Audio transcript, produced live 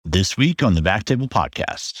This week on the Backtable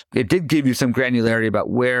Podcast. It did give you some granularity about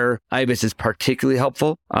where IVUS is particularly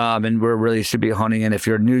helpful and where really should be honing in if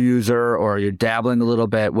you're a new user or you're dabbling a little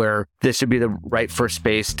bit, where this should be the right first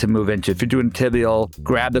space to move into. If you're doing tibial,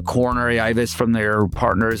 grab the coronary IVUS from their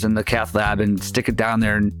partners in the cath lab and stick it down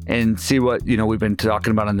there and see what, we've been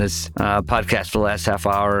talking about on this podcast for the last half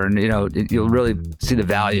hour. And, you'll really see the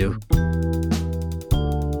value.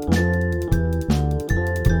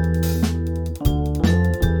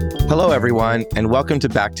 Hello, everyone, and welcome to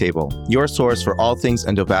Backtable, your source for all things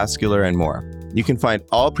endovascular and more. You can find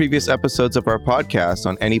all previous episodes of our podcast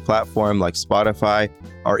on any platform like Spotify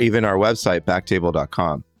or even our website,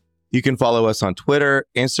 backtable.com. You can follow us on Twitter,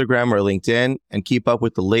 Instagram, or LinkedIn and keep up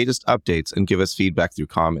with the latest updates and give us feedback through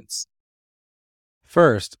comments.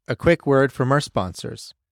 First, a quick word from our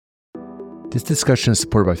sponsors. This discussion is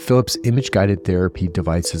supported by Philips Image-Guided Therapy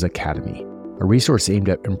Devices Academy, a resource aimed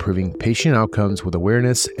at improving patient outcomes with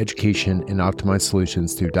awareness, education, and optimized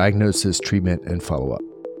solutions through diagnosis, treatment, and follow-up.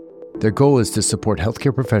 Their goal is to support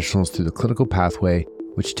healthcare professionals through the clinical pathway,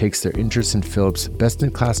 which takes their interest in Philips'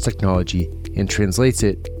 best-in-class technology and translates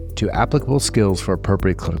it to applicable skills for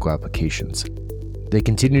appropriate clinical applications. They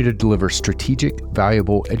continue to deliver strategic,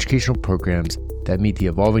 valuable educational programs that meet the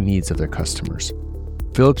evolving needs of their customers.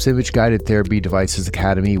 Philips Image-Guided Therapy Devices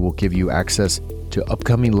Academy will give you access to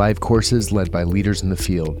upcoming live courses led by leaders in the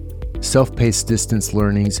field, self-paced distance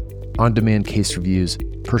learnings, on-demand case reviews,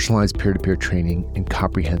 personalized peer-to-peer training, and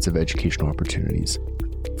comprehensive educational opportunities.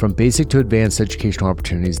 From basic to advanced educational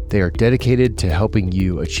opportunities, they are dedicated to helping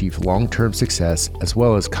you achieve long-term success as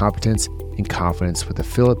well as competence and confidence with the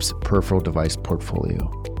Philips peripheral device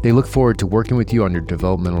portfolio. They look forward to working with you on your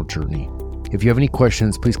developmental journey. If you have any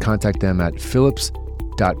questions, please contact them at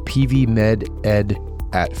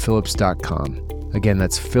philips.pvmeded@philips.com. Again,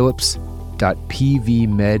 that's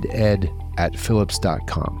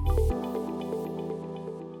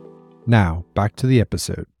philips.pvmeded@philips.com. Now, back to the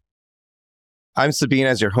episode. I'm Sabine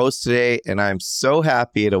as your host today, and I'm so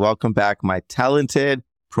happy to welcome back my talented,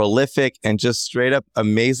 prolific, and just straight up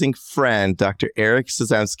amazing friend, Dr. Eric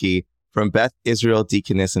Secemsky from Beth Israel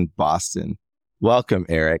Deaconess in Boston. Welcome,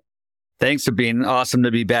 Eric. Thanks for being awesome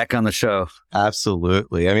to be back on the show.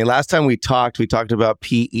 Absolutely. I mean, last time we talked about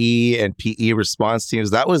PE and PE response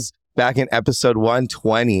teams. That was back in episode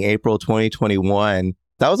 120, April 2021.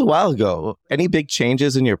 That was a while ago. Any big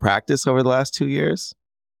changes in your practice over the last 2 years?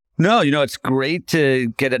 No, it's great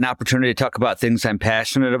to get an opportunity to talk about things I'm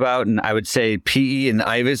passionate about. And I would say PE and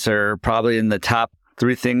IVUS are probably in the top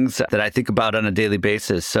 3 things that I think about on a daily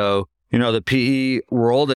basis. So, the PE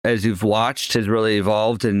world, as you've watched, has really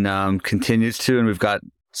evolved and continues to. And we've got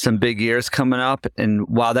some big years coming up. And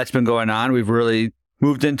while that's been going on, we've really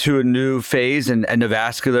moved into a new phase in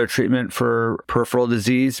endovascular treatment for peripheral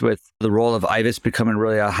disease, with the role of IVUS becoming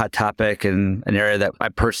really a hot topic and an area that I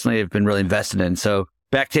personally have been really invested in. So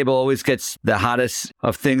Backtable always gets the hottest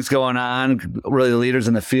of things going on, really the leaders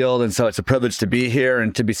in the field. And so it's a privilege to be here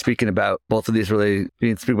and to be speaking about both of these, really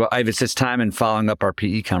speaking about IVUS this time and following up our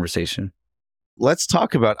PE conversation. Let's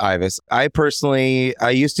talk about IVUS. I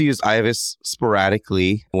used to use IVUS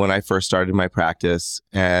sporadically when I first started my practice.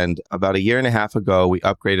 And about a year and a half ago, we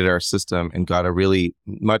upgraded our system and got a really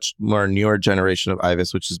much more newer generation of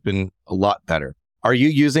IVUS, which has been a lot better. Are you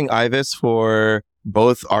using IVUS for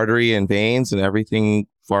both artery and veins and everything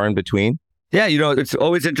far in between? Yeah, it's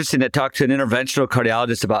always interesting to talk to an interventional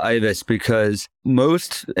cardiologist about IVUS, because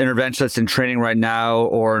most interventionalists in training right now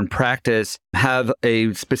or in practice have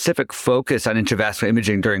a specific focus on intravascular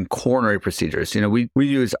imaging during coronary procedures. We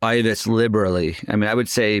use IVUS liberally. I mean, I would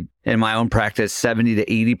say in my own practice, 70 to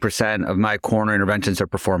 80% of my coronary interventions are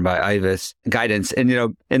performed by IVUS guidance. And,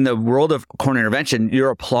 in the world of coronary intervention,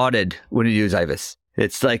 you're applauded when you use IVUS.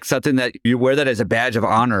 It's like something that you wear that as a badge of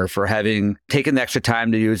honor for having taken the extra time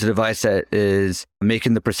to use a device that is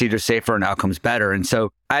making the procedure safer and outcomes better. And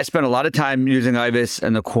so I spent a lot of time using IVUS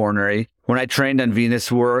in the coronary. When I trained on venous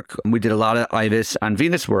work, we did a lot of IVUS on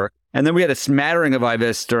venous work. And then we had a smattering of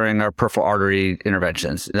IVUS during our peripheral artery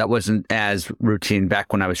interventions. That wasn't as routine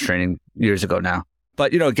back when I was training years ago now.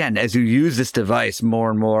 But, again, as you use this device more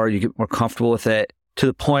and more, you get more comfortable with it, to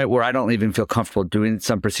the point where I don't even feel comfortable doing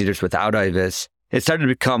some procedures without IVUS. It started to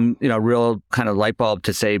become, a real kind of light bulb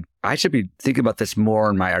to say, I should be thinking about this more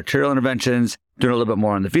in my arterial interventions, doing a little bit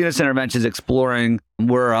more on the venous interventions, exploring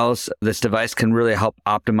where else this device can really help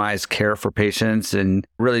optimize care for patients. And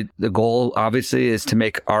really the goal, obviously, is to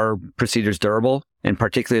make our procedures durable, and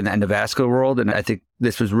particularly in the endovascular world. And I think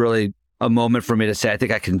this was really a moment for me to say, I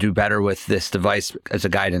think I can do better with this device as a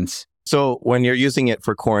guidance. So when you're using it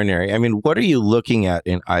for coronary, I mean, what are you looking at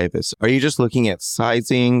in IVUS? Are you just looking at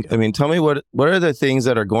sizing? I mean, tell me what are the things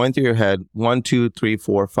that are going through your head, 1, 2, 3,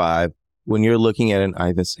 4, 5, when you're looking at an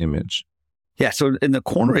IVUS image? Yeah, so in the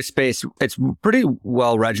coronary space, it's pretty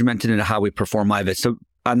well regimented in how we perform IVUS. So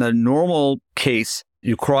on the normal case,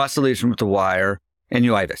 you cross the lesion with the wire and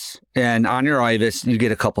you IVUS. And on your IVUS, you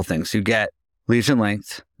get a couple things. You get lesion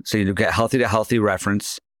length, so you get healthy to healthy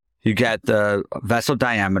reference. You get the vessel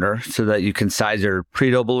diameter so that you can size your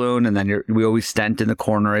predo balloon, and then we always stent in the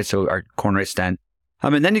coronary, so our coronary stent.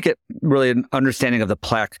 And then you get really an understanding of the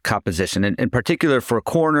plaque composition. And in particular for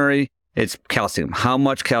coronary, it's calcium. How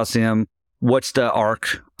much calcium? What's the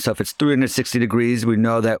arc? So if it's 360 degrees, we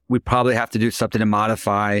know that we probably have to do something to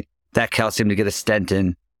modify that calcium to get a stent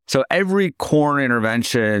in. So every coronary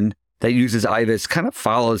intervention that uses IVUS kind of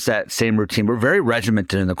follows that same routine. We're very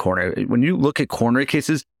regimented in the coronary. When you look at coronary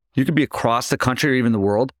cases, you could be across the country or even the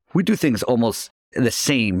world. We do things almost the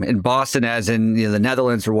same in Boston as in the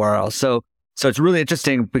Netherlands or where else. So it's really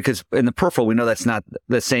interesting because in the peripheral, we know that's not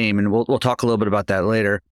the same. And we'll talk a little bit about that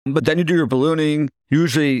later. But then you do your ballooning.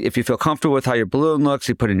 Usually, if you feel comfortable with how your balloon looks,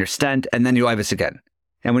 you put in your stent and then you IVUS again.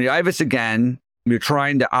 And when you IVUS again, you're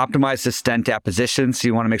trying to optimize the stent apposition. So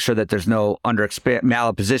you want to make sure that there's no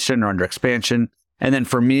malapposition or under expansion. And then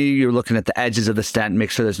for me, you're looking at the edges of the stent, make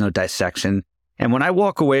sure there's no dissection. And when I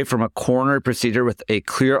walk away from a coronary procedure with a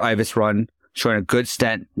clear IVUS run, showing a good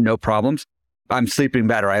stent, no problems, I'm sleeping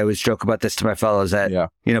better. I always joke about this to my fellows that,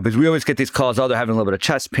 because we always get these calls, they're having a little bit of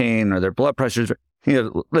chest pain or their blood pressure's.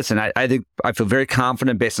 Listen, I think I feel very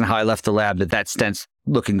confident based on how I left the lab that stent's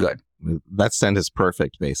looking good. That stent is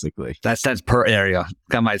perfect, basically. That stent's per area.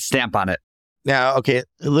 Got my stamp on it. Now, okay,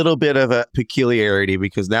 a little bit of a peculiarity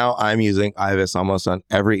because now I'm using IVUS almost on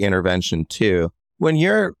every intervention too. When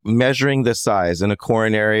you're measuring the size in a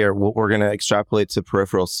coronary or what we're going to extrapolate to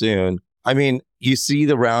peripheral soon, I mean, you see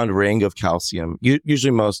the round ring of calcium.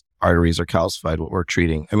 Usually most arteries are calcified, what we're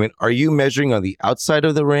treating. I mean, are you measuring on the outside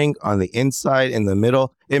of the ring, on the inside, in the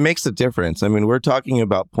middle? It makes a difference. I mean, we're talking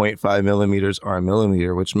about 0.5 millimeters or a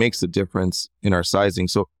millimeter, which makes a difference in our sizing.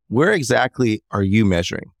 So where exactly are you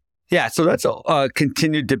measuring? Yeah, so that's a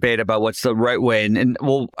continued debate about what's the right way. And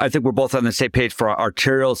I think we're both on the same page for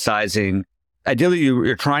arterial sizing. Ideally,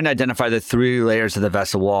 you're trying to identify the 3 layers of the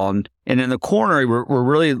vessel wall. And in the coronary, we're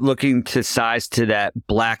really looking to size to that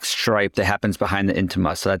black stripe that happens behind the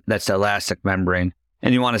intima. So that's the elastic membrane.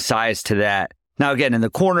 And you want to size to that. Now, again, in the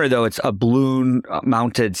coronary, though, it's a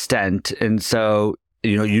balloon-mounted stent. And so,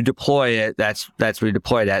 you deploy it. That's where you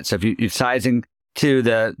deploy that. So if you're sizing to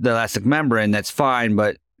the elastic membrane, that's fine.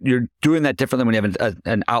 But you're doing that differently when you have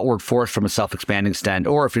an outward force from a self-expanding stent,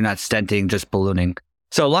 or if you're not stenting, just ballooning.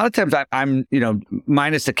 So a lot of times I'm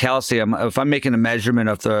minus the calcium. If I'm making a measurement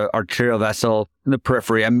of the arterial vessel in the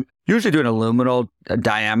periphery, I'm usually doing a luminal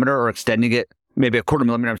diameter or extending it maybe a 1/4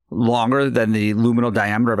 millimeter longer than the luminal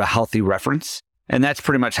diameter of a healthy reference. And that's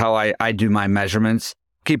pretty much how I do my measurements.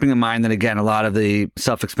 Keeping in mind that, again, a lot of the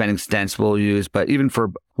self-expanding stents we'll use, but even for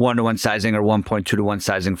 1-to-1 sizing or 1.2-to-1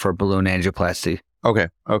 sizing for balloon angioplasty. Okay.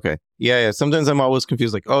 Yeah. Sometimes I'm always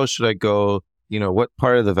confused, like, should I go, what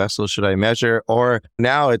part of the vessel should I measure? Or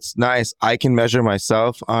now it's nice. I can measure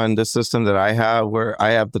myself on the system that I have where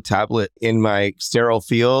I have the tablet in my sterile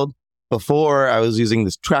field. Before I was using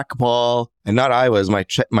this trackball, and not I was,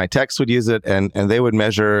 my techs would use it and they would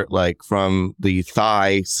measure like from the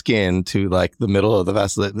thigh skin to like the middle of the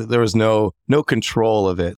vessel. There was no control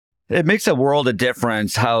of it. It makes a world of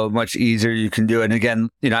difference how much easier you can do it. And again,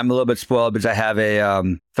 I'm a little bit spoiled because I have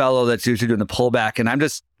a fellow that's usually doing the pullback, and I'm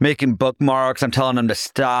just making bookmarks. I'm telling them to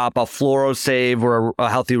stop. I'll fluoro save where a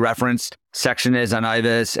healthy reference section is on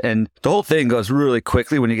IVUS. And the whole thing goes really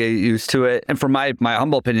quickly when you get used to it. And from my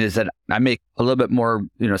humble opinion is that I make a little bit more,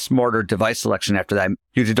 smarter device selection after that. I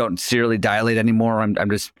usually don't serially dilate anymore. I'm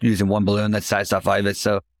just using one balloon that's sized off IVUS.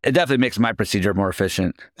 So it definitely makes my procedure more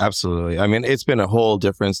efficient. Absolutely. I mean, it's been a whole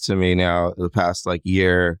difference to me now the past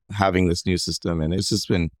year having this new system. And it's just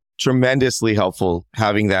been tremendously helpful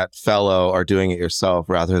having that fellow or doing it yourself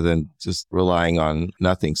rather than just relying on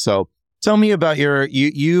nothing. So tell me about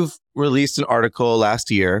you've released an article last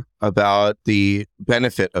year about the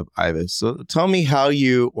benefit of IVUS. So tell me how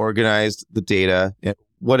you organized the data and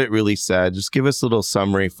what it really said. Just give us a little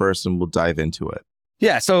summary first and we'll dive into it.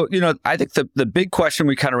 Yeah. So, I think the big question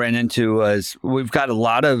we kind of ran into was we've got a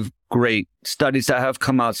lot of great studies that have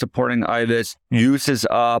come out supporting IVUS. Use is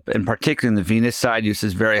up, and particularly in the venous side, use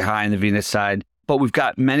is very high in the venous side. But we've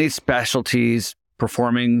got many specialties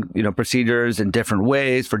performing, procedures in different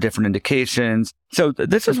ways for different indications. So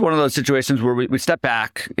this is one of those situations where we step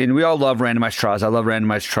back, and we all love randomized trials. I love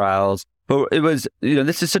randomized trials. But it was,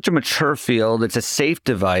 this is such a mature field. It's a safe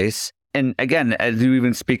device. And again, as you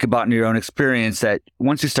even speak about in your own experience, that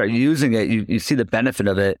once you start using it, you see the benefit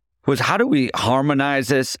of it, was how do we harmonize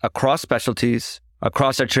this across specialties,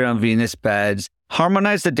 across arterial and venous beds,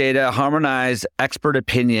 harmonize the data, harmonize expert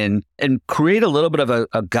opinion, and create a little bit of a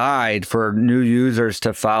guide for new users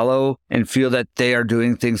to follow and feel that they are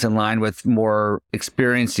doing things in line with more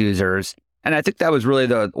experienced users. And I think that was really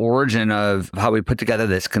the origin of how we put together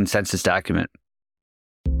this consensus document.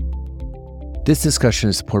 This discussion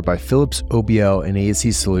is supported by Philips OBL and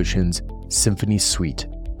ASC Solutions Symphony Suite,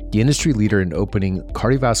 the industry leader in opening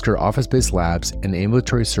cardiovascular office-based labs and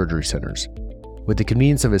ambulatory surgery centers. With the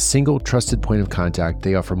convenience of a single trusted point of contact,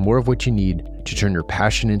 they offer more of what you need to turn your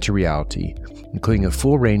passion into reality, including a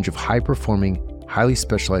full range of high-performing, highly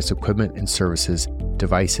specialized equipment and services,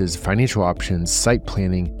 devices, financial options, site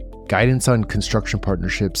planning, guidance on construction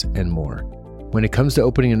partnerships, and more. When it comes to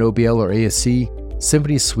opening an OBL or ASC,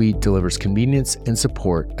 Symphony Suite delivers convenience and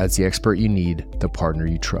support as the expert you need, the partner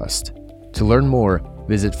you trust. To learn more,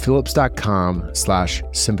 visit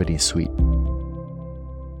philips.com/Symphony Suite.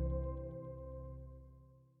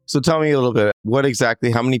 So tell me a little bit,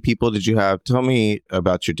 how many people did you have? Tell me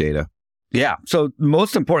about your data. Yeah. So the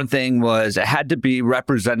most important thing was it had to be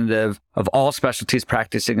representative of all specialties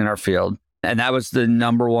practicing in our field. And that was the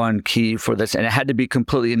number one key for this. And it had to be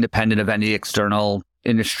completely independent of any external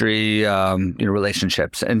industry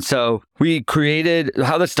relationships. And so we created,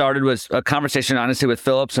 how this started was a conversation, honestly, with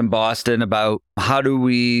Philips in Boston about how do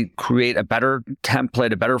we create a better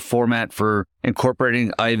template, a better format for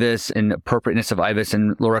incorporating IVUS and appropriateness of IVUS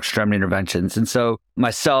in lower extremity interventions. And so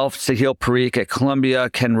myself, Sahil Parikh at Columbia,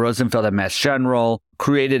 Ken Rosenfeld at Mass General,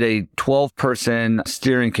 created a 12-person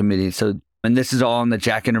steering committee. And this is all in the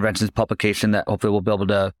JACC Interventions publication that hopefully we'll be able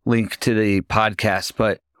to link to the podcast.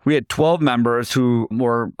 But we had 12 members who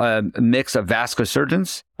were a mix of vascular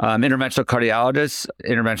surgeons, interventional cardiologists,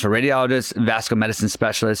 interventional radiologists, vascular medicine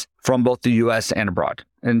specialists from both the U.S. and abroad.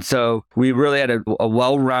 And so we really had a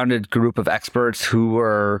well-rounded group of experts who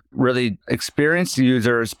were really experienced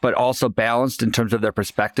users, but also balanced in terms of their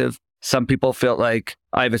perspective. Some people felt like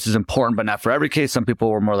IVUS is important, but not for every case. Some people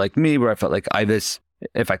were more like me, where I felt like IVUS,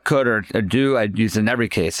 if I could or do, I'd use it in every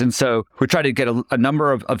case. And so we tried to get a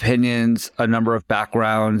number of opinions, a number of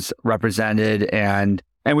backgrounds represented, and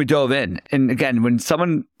we dove in. And again, when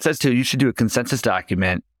someone says to you should do a consensus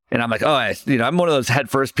document, and I'm like, I'm one of those head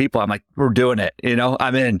first people. I'm like, we're doing it.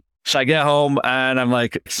 I'm in. So I get home and I'm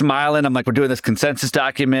like smiling. I'm like, we're doing this consensus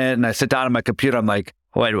document. And I sit down on my computer. I'm like,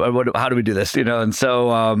 wait, how do we do this? And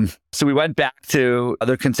so we went back to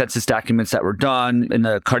other consensus documents that were done. In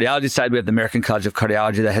the cardiology side, we have the American College of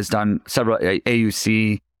Cardiology that has done several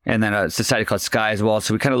AUC, and then a society called SCAI as well.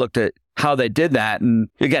 So we kind of looked at how they did that. And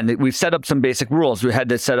again, we've set up some basic rules. We had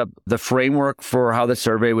to set up the framework for how the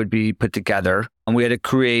survey would be put together. And we had to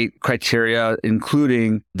create criteria,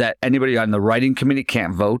 including that anybody on the writing committee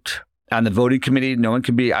can't vote. On the voting committee, no one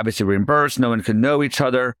can be obviously reimbursed. No one can know each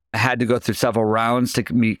other. I had to go through several rounds to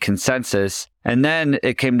meet consensus. And then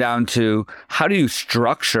it came down to how do you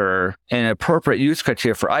structure an appropriate use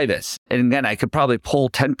criteria for IVUS? And again, I could probably pull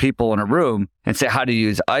 10 people in a room and say how to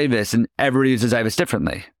use IVUS, and everybody uses IVUS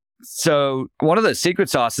differently. So one of the secret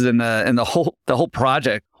sauces in the whole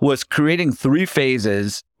project was creating 3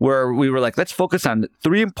 phases where we were like, let's focus on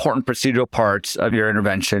 3 important procedural parts of your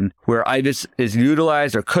intervention where IVUS is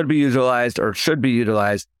utilized or could be utilized or should be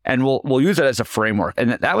utilized. And we'll use it as a framework.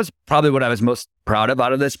 And that was probably what I was most proud of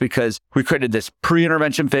out of this, because we created this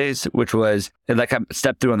pre-intervention phase, which was like a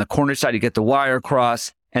step through on the corner side, you get the wire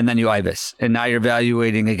across, and then you IVUS. And now you're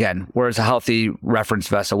evaluating again, where's a healthy reference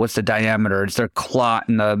vessel? What's the diameter? Is there clot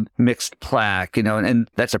in the mixed plaque? And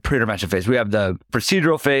that's a pre-intervention phase. We have the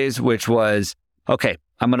procedural phase, which was, okay,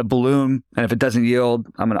 I'm going to balloon. And if it doesn't yield,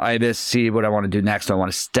 I'm going to IVUS, see what I want to do next. Do I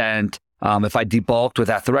want to stent? If I debulked with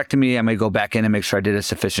atherectomy, I may go back in and make sure I did a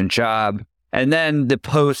sufficient job. And then the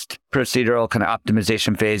post-procedural kind of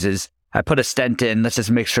optimization phases, I put a stent in. Let's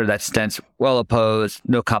just make sure that stent's well opposed,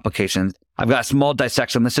 no complications. I've got a small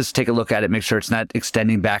dissection. Let's just take a look at it, make sure it's not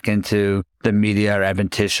extending back into the media or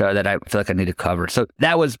adventitia that I feel like I need to cover. So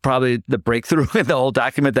that was probably the breakthrough in the whole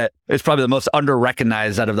document that is probably the most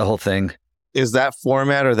under-recognized out of the whole thing. Is that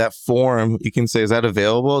format or that form, you can say, is that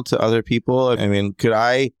available to other people? I mean, could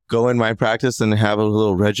I go in my practice and have a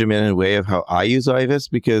little regimented way of how I use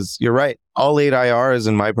IVUS? Because you're right. All 8 IRs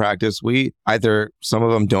in my practice, some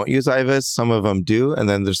of them don't use IVUS, some of them do. And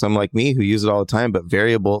then there's some like me who use it all the time, but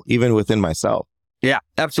variable even within myself. Yeah,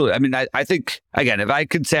 absolutely. I mean, I think, again, if I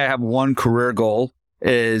could say I have one career goal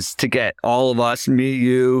is to get all of us, me,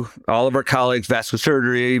 you, all of our colleagues, vascular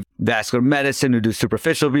surgery, vascular medicine, who do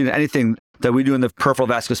superficial venous, anything that we do in the peripheral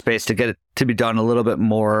vascular space to get it to be done a little bit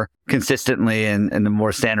more consistently and a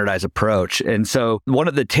more standardized approach. And so one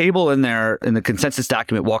of the table in there in the consensus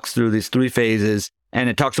document walks through these 3 phases, and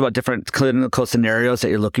it talks about different clinical scenarios that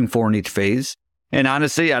you're looking for in each phase. And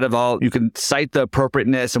honestly, out of all, you can cite the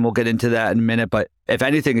appropriateness, and we'll get into that in a minute. But if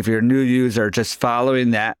anything, if you're a new user, just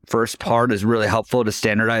following that first part is really helpful to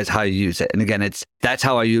standardize how you use it. And again, that's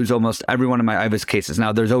how I use almost every one of my IVUS cases.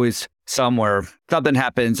 Now, there's always some where something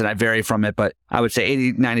happens and I vary from it, but I would say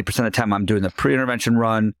 80, 90% of the time I'm doing the pre-intervention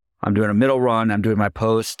run, I'm doing a middle run, I'm doing my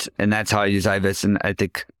post, and that's how I use IVUS. And I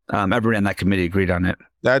think everyone on that committee agreed on it.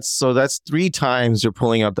 That's 3 times you're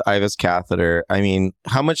pulling out the IVUS catheter. I mean,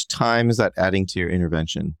 how much time is that adding to your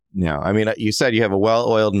intervention now? I mean, you said you have a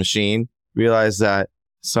well-oiled machine. Realize that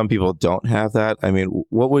some people don't have that. I mean,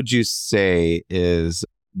 what would you say is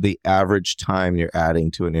the average time you're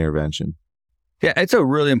adding to an intervention? Yeah, it's a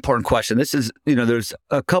really important question. This is, there's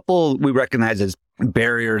a couple we recognize as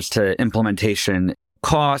barriers to implementation.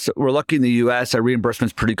 Costs, we're lucky in the U.S., our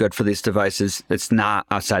reimbursement's pretty good for these devices. It's not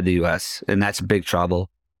outside the U.S., and that's big trouble.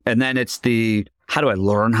 And then it's how do I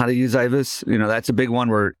learn how to use IVUS? That's a big one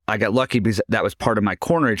where I got lucky because that was part of my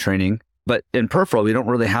coronary training. But in peripheral, we don't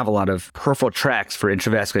really have a lot of peripheral tracks for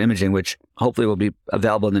intravascular imaging, which hopefully will be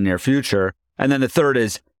available in the near future. And then the third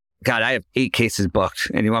is, God, I have 8 cases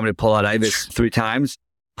booked, and you want me to pull out IVUS 3 times?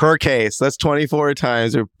 Per case, that's 24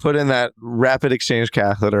 times. Or put in that rapid exchange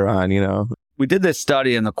catheter on, We did this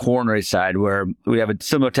study on the coronary side where we have a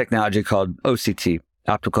similar technology called OCT,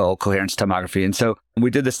 optical coherence tomography. And so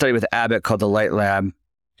we did this study with Abbott called the Light Lab,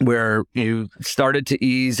 where you started to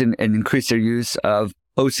ease and increase your use of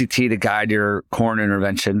OCT to guide your coronary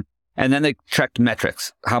intervention. And then they checked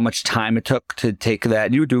metrics, how much time it took to take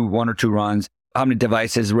that. You would do 1 or 2 runs, how many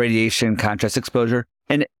devices, radiation, contrast exposure.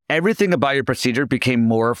 And everything about your procedure became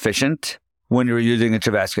more efficient when you were using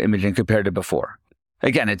intravascular imaging compared to before.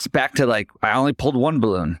 Again, it's back to I only pulled 1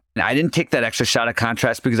 balloon. I didn't take that extra shot of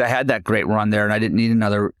contrast because I had that great run there and I didn't need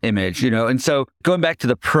another image, And so going back to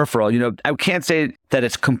the peripheral, I can't say that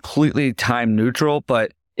it's completely time neutral,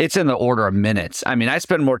 but it's in the order of minutes. I mean, I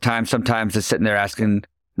spend more time sometimes just sitting there asking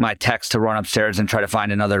my techs to run upstairs and try to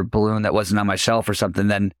find another balloon that wasn't on my shelf or something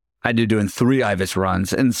than I do doing 3 IVUS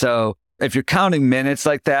runs. And so if you're counting minutes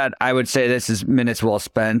like that, I would say this is minutes well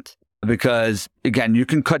spent. Because again, you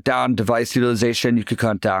can cut down device utilization, you could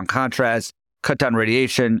cut down contrast, cut down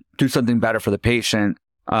radiation, do something better for the patient,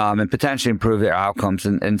 and potentially improve their outcomes.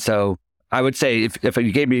 And so I would say if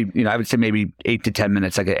you gave me, I would say maybe 8 to 10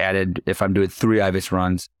 minutes I get added if I'm doing 3 IVUS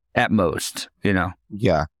runs at most,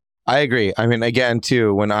 Yeah, I agree. I mean, again,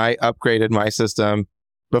 too, when I upgraded my system,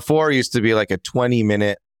 before it used to be like a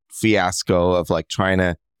 20-minute fiasco of trying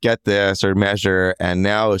to get this or measure. And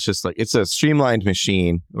now it's just it's a streamlined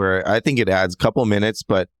machine where I think it adds a couple minutes,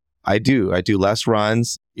 but I do less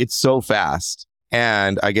runs. It's so fast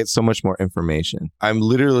and I get so much more information. I'm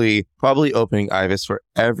literally probably opening IVUS for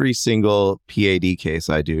every single PAD case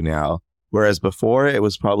I do now. Whereas before it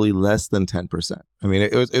was probably less than 10%. I mean,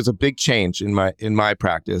 it was a big change in my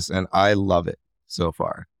practice and I love it so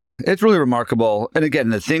far. It's really remarkable. And again,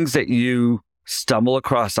 the things that you stumble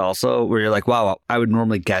across also where you're like, wow, I would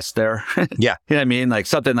normally guess there. Yeah. You know what I mean?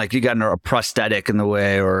 Something you got a prosthetic in the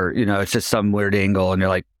way or, it's just some weird angle and you're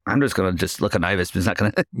like, I'm just going to just look at IVUS. It's not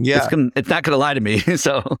going to, it's not going to lie to me.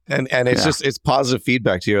 So, and it's just, it's positive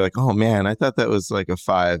feedback to you. You're like, oh man, I thought that was a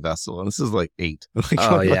 5 vessel and this is 8.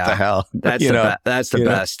 Oh what yeah. the hell? That's that's the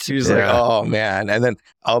best. You're just oh man. And then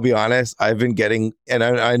I'll be honest, I've been getting, and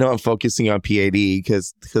I know I'm focusing on PAD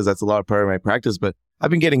because that's a lot of part of my practice, but I've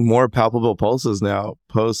been getting more palpable pulses now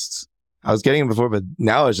post. I was getting them before, but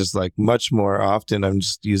now it's just much more often. I'm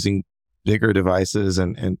just using bigger devices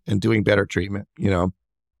and doing better treatment,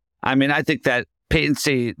 I mean, I think that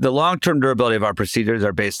patency, the long-term durability of our procedures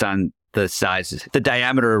are based on the size, the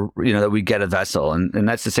diameter, that we get a vessel. And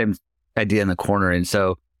that's the same idea in the coronary. And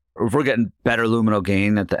so if we're getting better luminal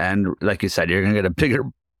gain at the end, like you said, you're going to get a bigger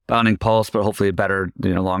bounding pulse, but hopefully a better,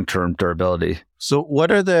 long-term durability. So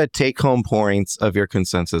what are the take-home points of your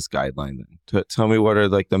consensus guideline then? Tell me what are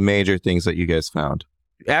the major things that you guys found?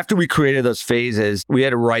 After we created those phases, we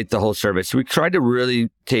had to write the whole survey. So we tried to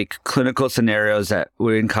really take clinical scenarios that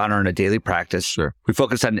we encounter in a daily practice. Sure. We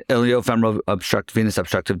focused on iliofemoral venous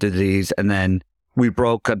obstructive disease, and then we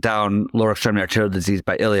broke down lower extremity arterial disease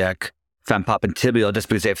by iliac, fempop, and tibial, just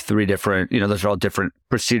because they have 3 different, those are all different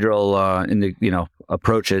procedural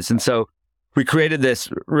approaches. And so we created this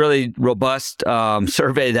really robust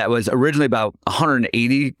survey that was originally about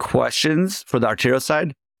 180 questions for the arterial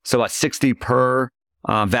side. So about 60 per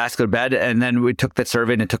vascular bed. And then we took the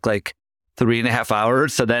survey and it took like 3.5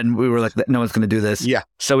 hours. So then we were like, no one's going to do this. Yeah.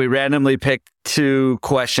 So we randomly picked 2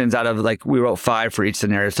 questions out of we wrote 5 for each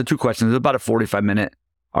scenario. So 2 questions. It was about a 45-minute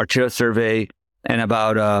arterial survey and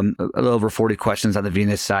about a little over 40 questions on the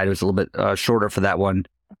venous side. It was a little bit shorter for that one.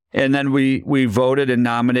 And then we voted and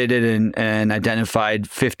nominated and identified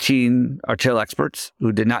 15 arterial experts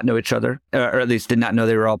who did not know each other, or at least did not know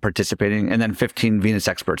they were all participating, and then 15 venous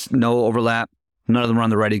experts. No overlap. None of them were on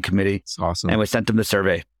the writing committee. It's awesome. And we sent them the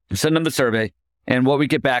survey. And what we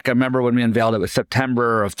get back, I remember when we unveiled it was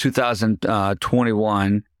September of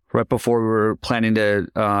 2021, right before we were planning to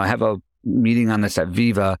have a meeting on this at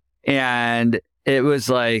Viva. And it was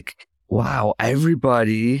like, wow,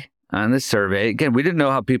 everybody on this survey, again, we didn't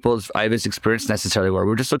know how people's IVUS experience necessarily were. We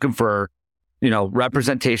were just looking for,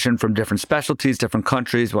 representation from different specialties, different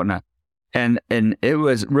countries, whatnot. And it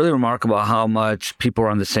was really remarkable how much people were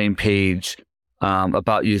on the same page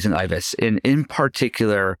about using IVUS, in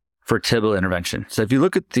particular for tibial intervention. So if you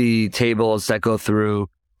look at the tables that go through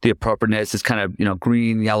the appropriateness, it's kind of,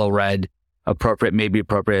 green, yellow, red, appropriate, maybe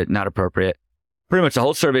appropriate, not appropriate. Pretty much the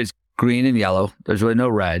whole survey is green and yellow. There's really no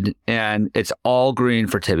red. And it's all green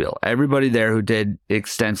for tibial. Everybody there who did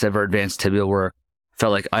extensive or advanced tibial work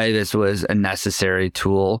felt like IVUS was a necessary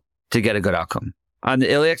tool to get a good outcome. On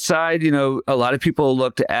the iliac side, a lot of people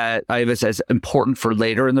looked at IVUS as important for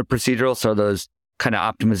later in the procedural, so those kind of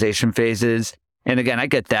optimization phases. And again, I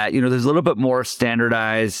get that. There's a little bit more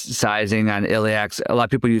standardized sizing on iliacs. A lot of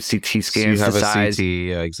people use CT scans so you have to size. a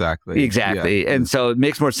CT, exactly. Exactly. Yeah. And so it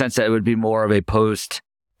makes more sense that it would be more of a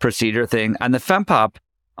post-procedure thing. On the FemPop,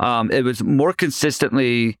 it was more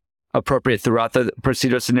consistently appropriate throughout the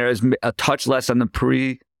procedural scenarios, a touch less on the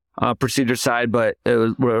procedure side, but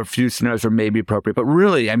were a few scenarios were maybe appropriate. But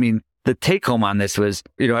really, the take home on this was,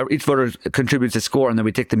 each voter contributes a score, and then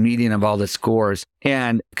we take the median of all the scores,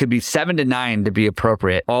 and it could be 7 to 9 to be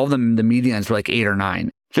appropriate. All of them, the medians were like 8 or 9.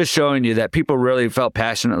 Just showing you that people really felt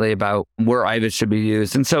passionately about where IVUS should be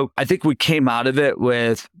used. And so I think we came out of it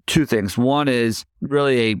with 2 things. One is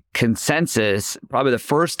really a consensus, probably the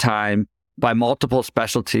first time by multiple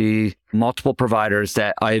specialty, multiple providers,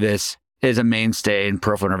 that IVUS is a mainstay in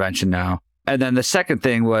peripheral intervention now. And then the second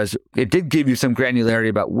thing was it did give you some granularity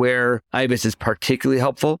about where IVUS is particularly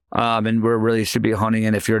helpful and where really should be honing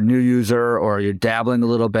in if you're a new user or you're dabbling a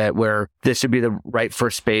little bit, where this should be the right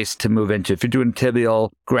first space to move into. If you're doing tibial,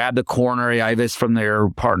 grab the coronary IVUS from their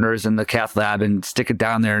partners in the cath lab and stick it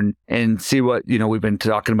down there and see what, we've been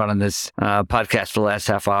talking about on this podcast for the last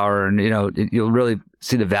half hour. And, you'll really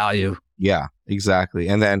see the value. Yeah, exactly.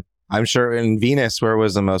 And then I'm sure in venous, where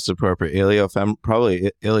was the most appropriate? Probably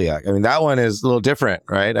iliac. That one is a little different,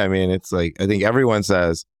 right? It's like, I think everyone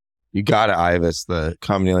says you got to IVUS the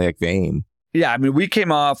common iliac vein. Yeah, we came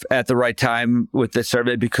off at the right time with this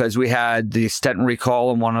survey because we had the stent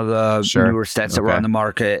recall on one of the newer stents that were on the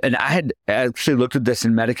market. And I had actually looked at this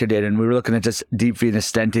in Medicare data, and we were looking at just deep venous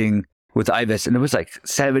stenting with IVUS. And it was like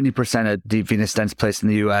 70% of deep venous stents placed in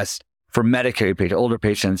the U.S. for Medicare patients, older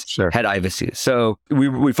patients, had IVUS use. So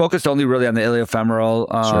we focused only really on the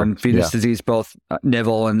iliofemoral venous disease, both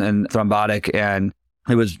nival and thrombotic, and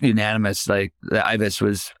it was unanimous. Like the IVUS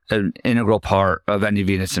was an integral part of any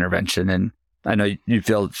venous intervention. And I know you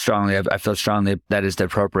feel strongly, I feel strongly that is the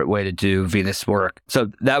appropriate way to do venous work.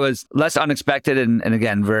 So that was less unexpected and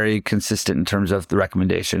again, very consistent in terms of the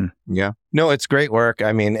recommendation. Yeah. No, it's great work.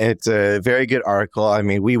 It's a very good article.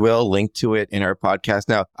 We will link to it in our podcast.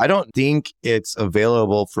 Now, I don't think it's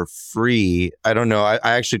available for free. I don't know. I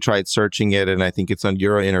actually tried searching it, and I think it's on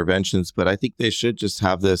Euro Interventions, but I think they should just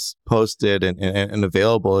have this posted and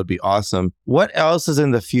available. It'd be awesome. What else is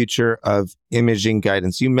in the future of imaging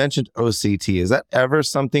guidance? You mentioned OCT. Is that ever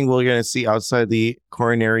something we're going to see outside the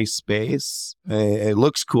coronary space? It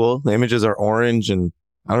looks cool. The images are orange, and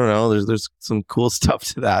I don't know, there's some cool stuff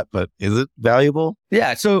to that, but is it valuable?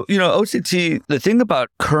 Yeah. So, OCT, the thing about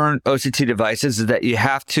current OCT devices is that you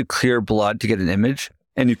have to clear blood to get an image,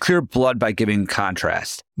 and you clear blood by giving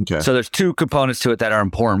contrast. Okay. So there's 2 components to it that are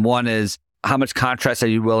important. One is how much contrast are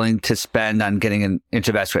you willing to spend on getting an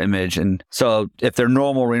intravascular image? And so if they're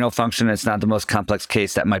normal renal function, it's not the most complex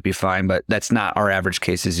case, that might be fine, but that's not our average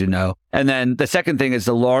case, as you know. And then the second thing is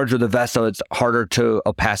the larger the vessel, it's harder to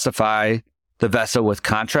opacify the vessel with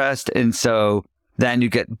contrast. And so then you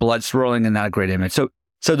get blood swirling and not a great image. So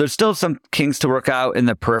there's still some kinks to work out in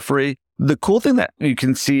the periphery. The cool thing that you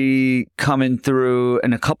can see coming through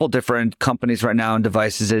in a couple different companies right now and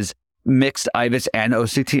devices is mixed IVUS and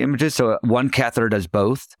OCT images. So one catheter does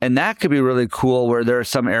both. And that could be really cool, where there are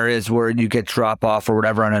some areas where you get drop off or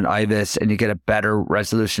whatever on an IVUS and you get a better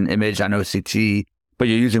resolution image on OCT. but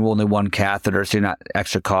you're using only one catheter, so you're not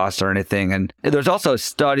extra cost or anything. And there's also a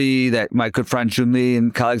study that my good friend Jun Lee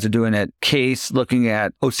and colleagues are doing at Case looking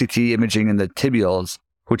at OCT imaging in the tibials,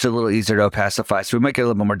 which is a little easier to opacify. So we might get a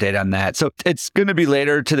little bit more data on that. So it's going to be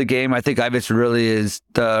later to the game. I think IVUS really is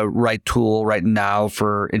the right tool right now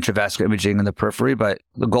for intravascular imaging in the periphery, but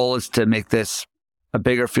the goal is to make this a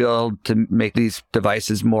bigger field, to make these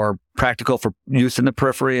devices more practical for use in the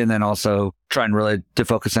periphery, and then also trying really to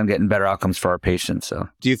focus on getting better outcomes for our patients. So,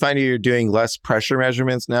 do you find you're doing less pressure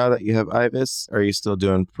measurements now that you have IVUS, or are you still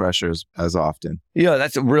doing pressures as often? Yeah,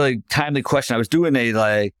 that's a really timely question. I was doing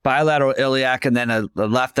a bilateral iliac and then a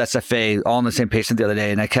left SFA all in the same patient the other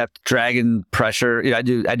day, and I kept dragging pressure. I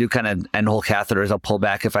do kind of end hole catheters. I'll pull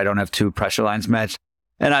back if I don't have two pressure lines matched,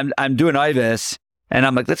 and I'm doing IVUS. And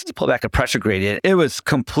I'm like, let's just pull back a pressure gradient. It was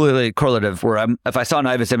completely correlative where if I saw an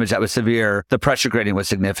IVUS image that was severe, the pressure gradient was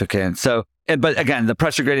significant. So, but again, the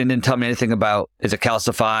pressure gradient didn't tell me anything about, is it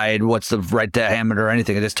calcified? What's the right diameter or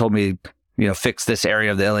anything? It just told me, fix this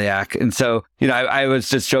area of the iliac. And so, I was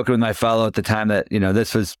just joking with my fellow at the time that,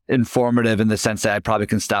 this was informative in the sense that I probably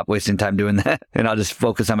can stop wasting time doing that and I'll just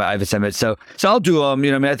focus on my IVUS image. So I'll do them,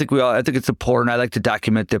 I think it's important. I like to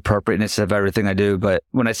document the appropriateness of everything I do. But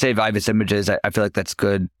when I save IVUS images, I feel like that's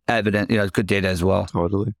good evidence, good data as well.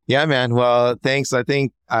 Totally. Yeah, man. Well, thanks. I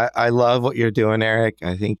think I love what you're doing, Eric.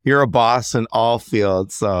 I think you're a boss in all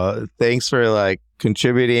fields. So thanks for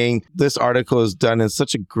contributing. This article is done in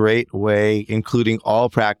such a great way, including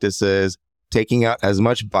all practices, taking out as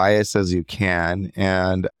much bias as you can.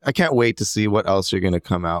 And I can't wait to see what else you're going to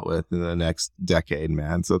come out with in the next decade,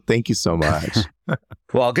 man. So thank you so much.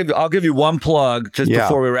 Well, I'll give you one plug just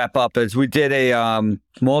before we wrap up. Is we did a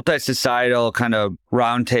multi-societal kind of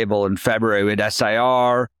roundtable in February. We had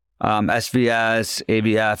SIR, SVS,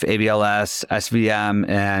 AVF, AVLS, SVM,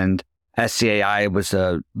 and SCAI was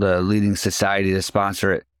the leading society to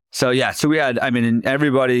sponsor it. So we had,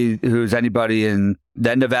 everybody who's anybody in the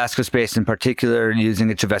endovascular space in particular using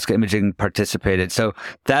intravascular imaging participated. So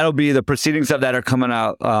that'll be the proceedings of that are coming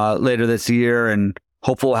out later this year, and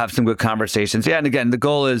hopefully we'll have some good conversations. Yeah, and again, the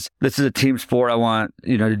goal is this is a team sport. I want,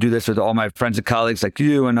 to do this with all my friends and colleagues like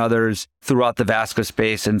you and others throughout the vascular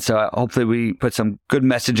space. And so hopefully we put some good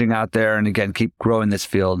messaging out there and again, keep growing this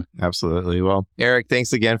field. Absolutely. Well, Eric,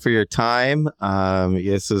 thanks again for your time.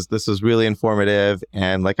 This is really informative.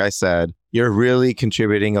 And like I said, you're really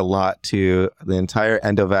contributing a lot to the entire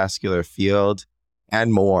endovascular field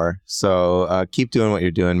and more. So keep doing what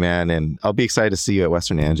you're doing, man. And I'll be excited to see you at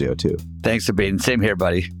Western Angio too. Thanks for being. Same here,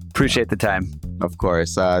 buddy. Appreciate the time. Of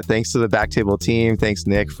course. Thanks to the Backtable team. Thanks,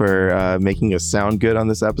 Nick, for making us sound good on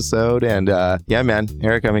this episode. And yeah, man,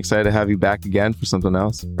 Eric, I'm excited to have you back again for something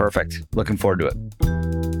else. Perfect. Looking forward to it.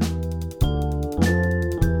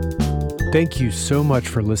 Thank you so much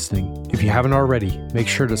for listening. If you haven't already, make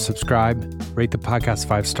sure to subscribe, rate the podcast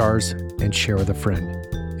 5 stars, and share with a friend.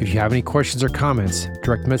 If you have any questions or comments,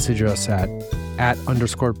 direct message us at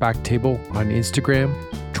 @_Backtable on Instagram,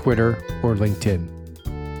 Twitter, or LinkedIn.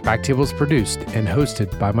 Backtable is produced and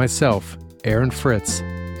hosted by myself, Aaron Fritz,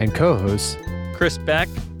 and co-hosts Chris Beck,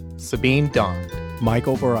 Sabine Don,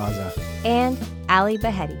 Michael Barraza, and Ali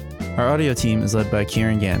Behetti. Our audio team is led by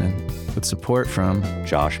Kieran Gannon, with support from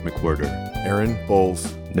Josh McWhirter, Aaron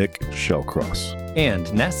Bowles, Nick Shellcross,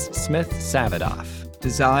 and Ness Smith-Savadoff.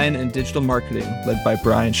 Design and digital marketing led by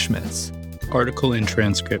Brian Schmitz. Article and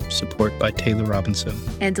transcript support by Taylor Robinson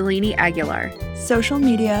and Delaney Aguilar. Social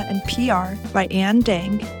media and PR by Ann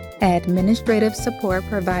Dang. Administrative support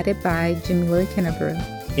provided by Jamila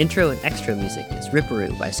Kennebrew. Intro and extra music is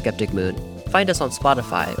Ripperoo by Skeptic Moon. Find us on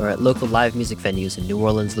Spotify or at local live music venues in New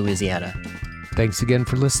Orleans, Louisiana. Thanks again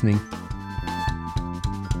for listening.